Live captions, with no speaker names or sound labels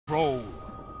Roll.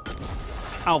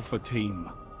 Alpha Team.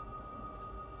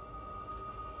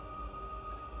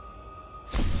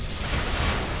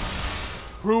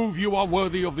 Prove you are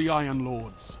worthy of the Iron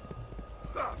Lords.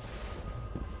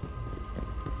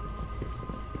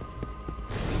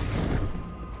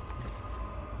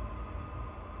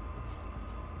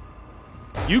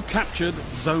 You captured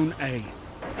Zone A.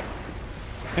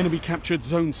 Enemy captured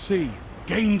Zone C.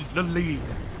 Gained the lead.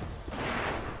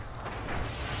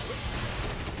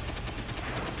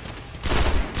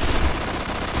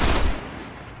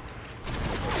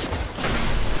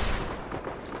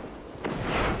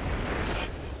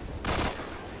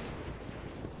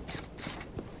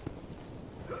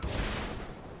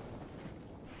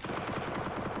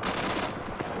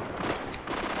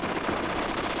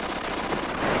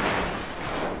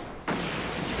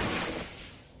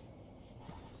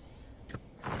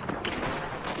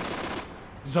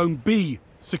 Zone B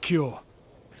secure.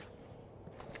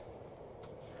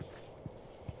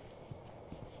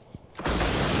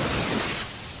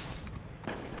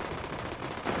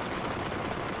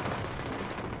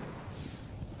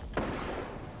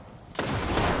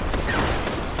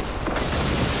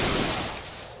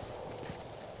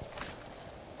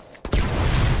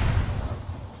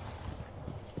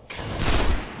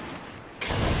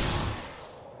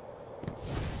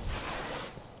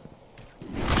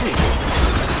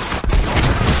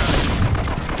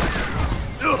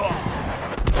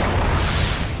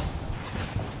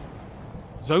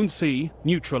 Zone C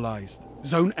neutralized.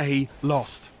 Zone A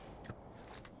lost.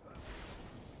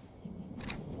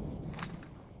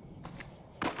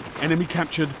 Enemy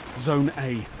captured Zone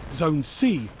A. Zone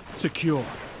C secure.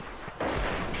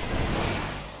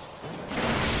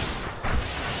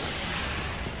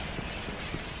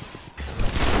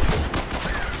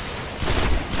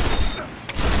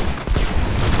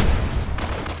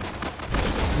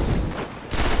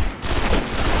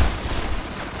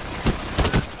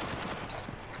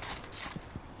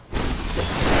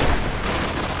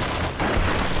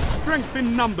 Strength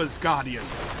in numbers, Guardian.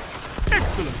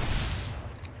 Excellent.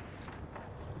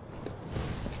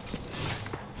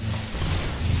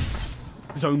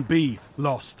 Zone B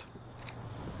lost.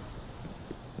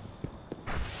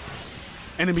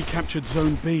 Enemy captured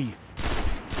Zone B.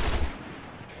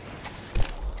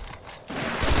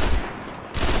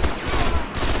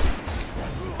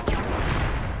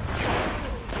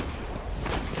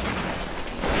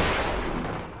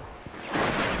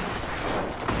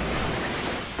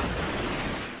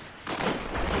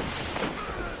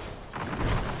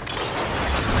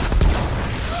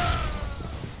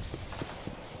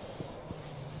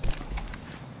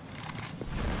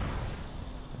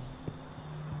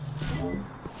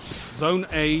 Zone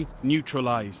A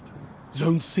neutralized.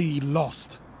 Zone C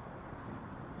lost.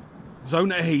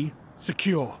 Zone A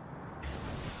secure.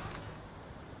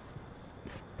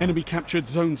 Enemy captured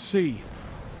Zone C.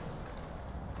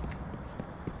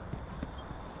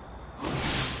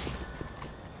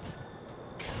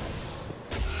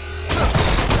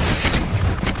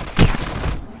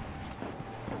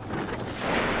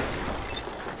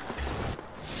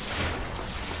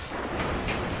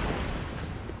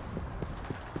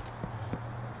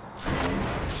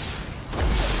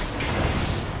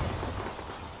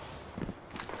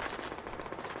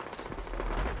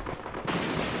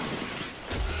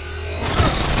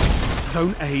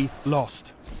 Zone A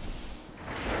lost.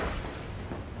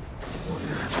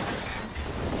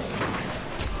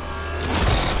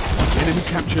 Enemy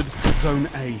captured Zone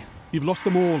A. You've lost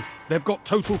them all. They've got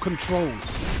total control.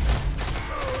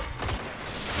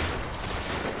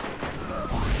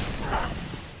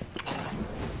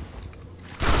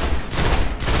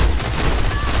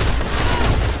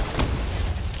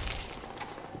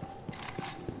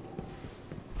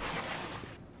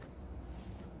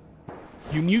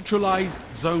 You neutralized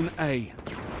Zone A.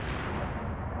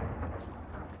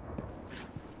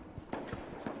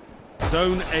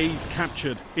 Zone A's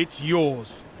captured. It's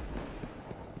yours.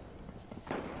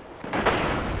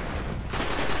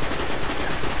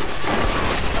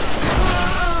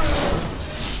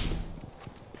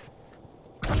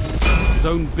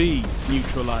 Zone B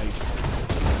neutralized.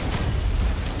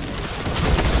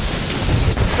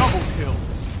 Double kill.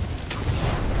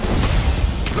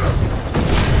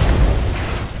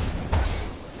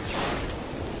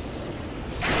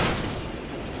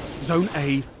 Zone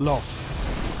A lost.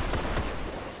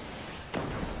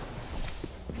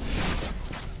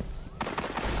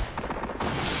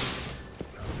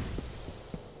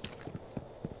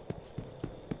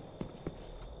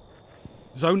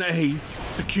 Zone A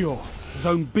secure.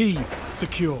 Zone B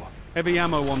secure. Heavy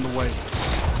ammo on the way.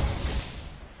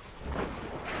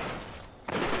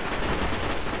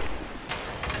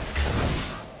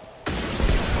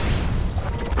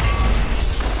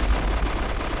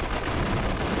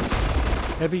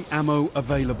 Heavy ammo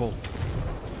available.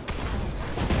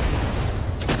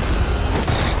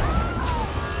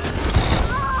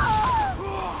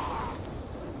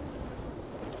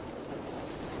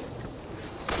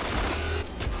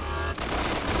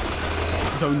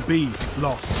 Zone B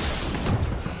lost.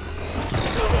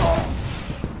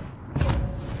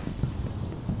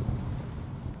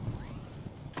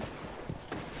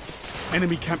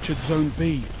 Enemy captured Zone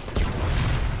B.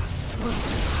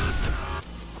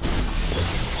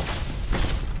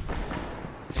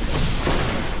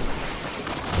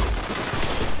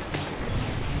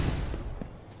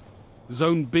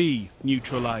 Zone B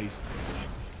neutralized.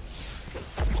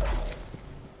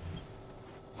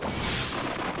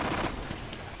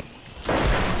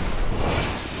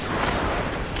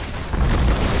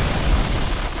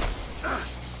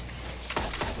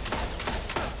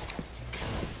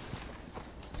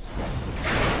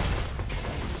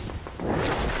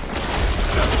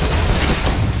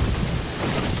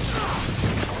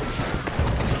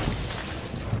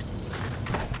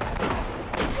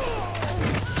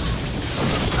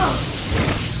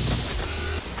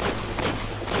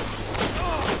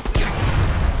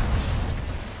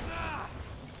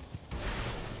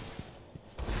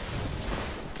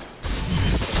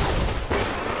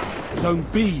 Zone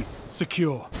B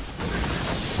secure.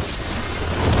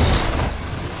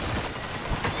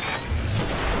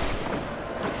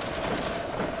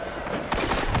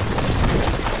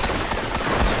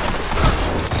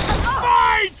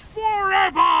 Fight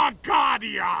forever,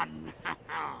 Guardian!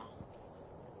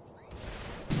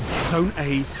 Zone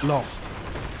A lost.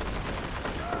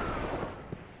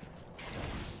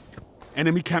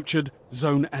 Enemy captured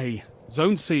Zone A.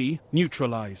 Zone C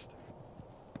neutralized.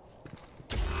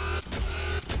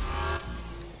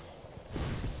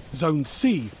 Zone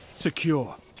C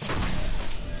secure.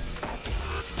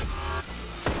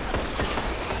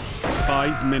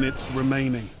 5 minutes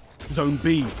remaining. Zone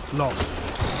B lost.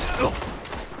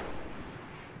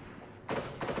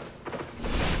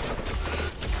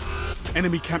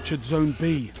 Enemy captured Zone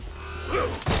B.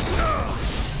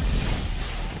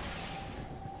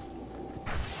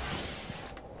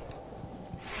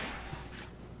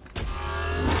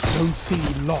 Zone C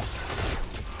lost.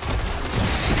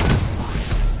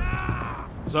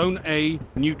 Zone A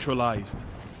neutralized.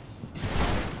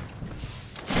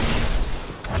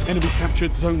 Enemy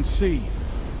captured Zone C.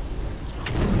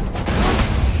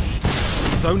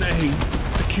 Zone A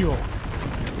secure.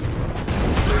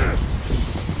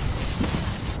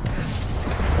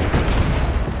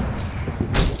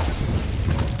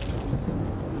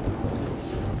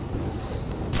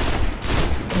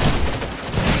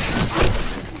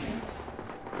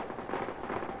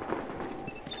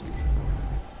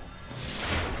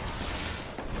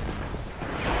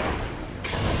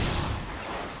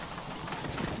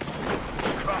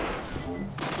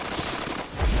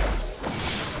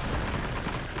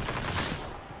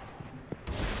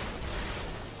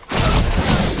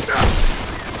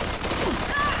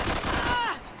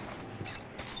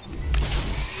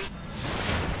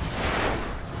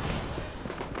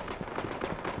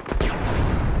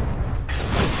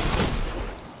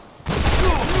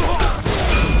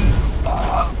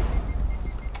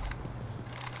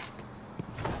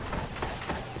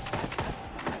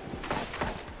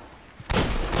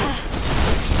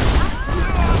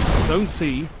 Zone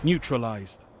C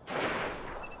neutralized.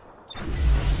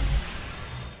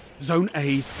 Zone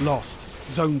A lost.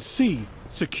 Zone C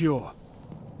secure.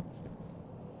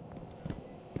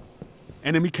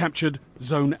 Enemy captured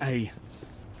Zone A.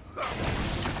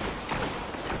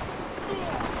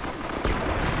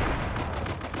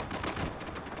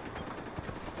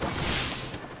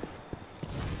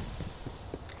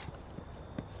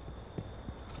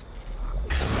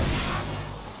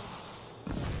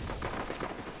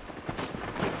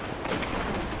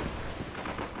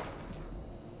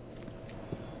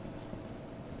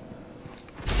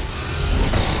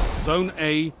 Zone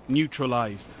A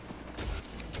neutralized.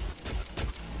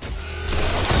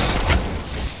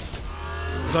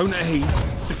 Zone A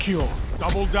secure.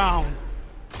 Double down.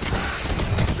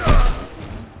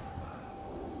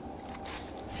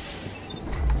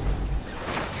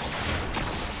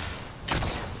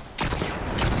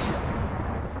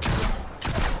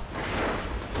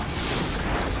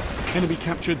 Enemy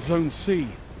captured Zone C.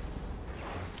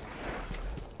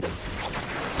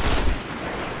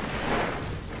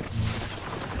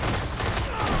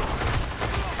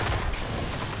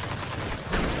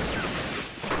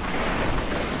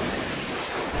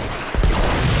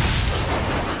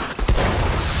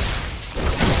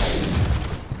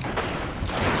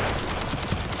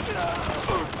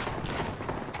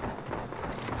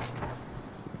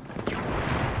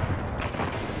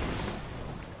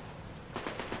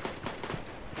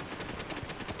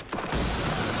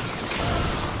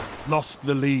 lost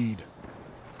the lead.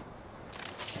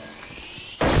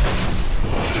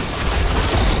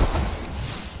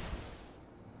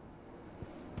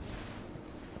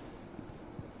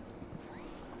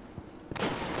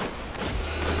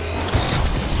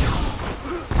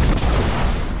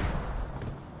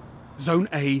 Zone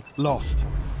A lost.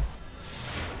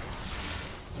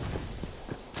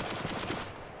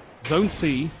 Zone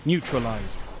C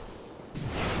neutralized.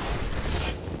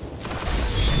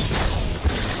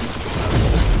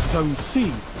 Zone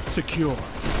C secure.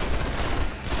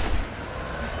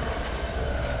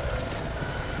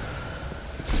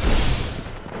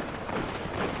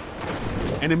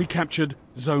 Enemy captured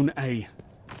Zone A.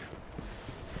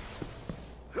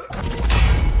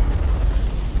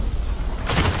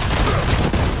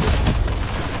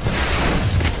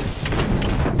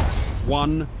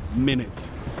 One minute.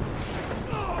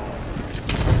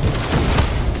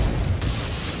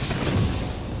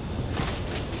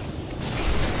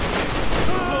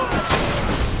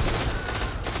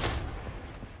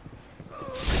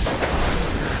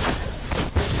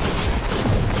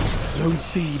 Zone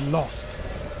C lost.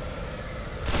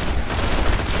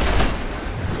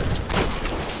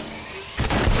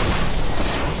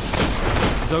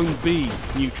 Zone B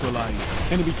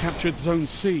neutralized. Enemy captured Zone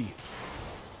C.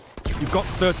 You've got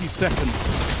 30 seconds.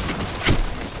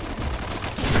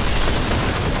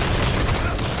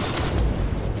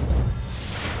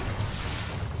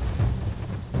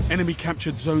 Enemy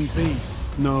captured Zone B.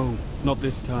 No, not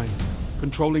this time.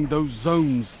 Controlling those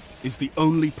zones is the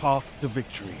only path to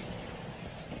victory.